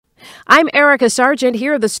I'm Erica Sargent.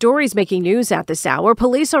 Here are the stories making news at this hour.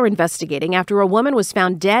 Police are investigating after a woman was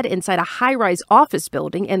found dead inside a high-rise office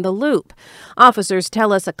building in the Loop. Officers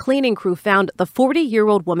tell us a cleaning crew found the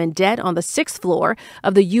 40-year-old woman dead on the 6th floor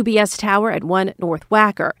of the UBS Tower at 1 North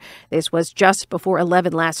Wacker. This was just before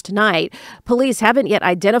 11 last night. Police haven't yet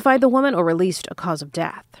identified the woman or released a cause of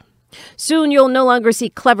death. Soon, you'll no longer see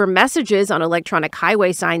clever messages on electronic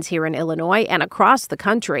highway signs here in Illinois and across the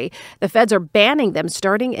country. The feds are banning them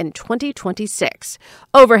starting in 2026.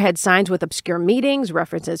 Overhead signs with obscure meanings,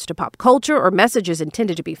 references to pop culture, or messages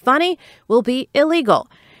intended to be funny will be illegal.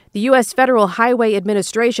 The U.S. Federal Highway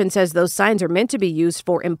Administration says those signs are meant to be used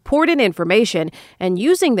for important information, and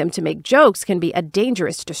using them to make jokes can be a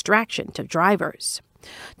dangerous distraction to drivers.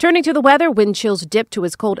 Turning to the weather, wind chills dip to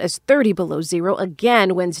as cold as 30 below zero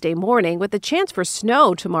again Wednesday morning, with a chance for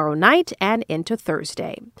snow tomorrow night and into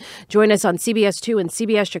Thursday. Join us on CBS 2 and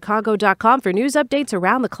CBSChicago.com for news updates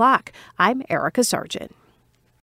around the clock. I'm Erica Sargent.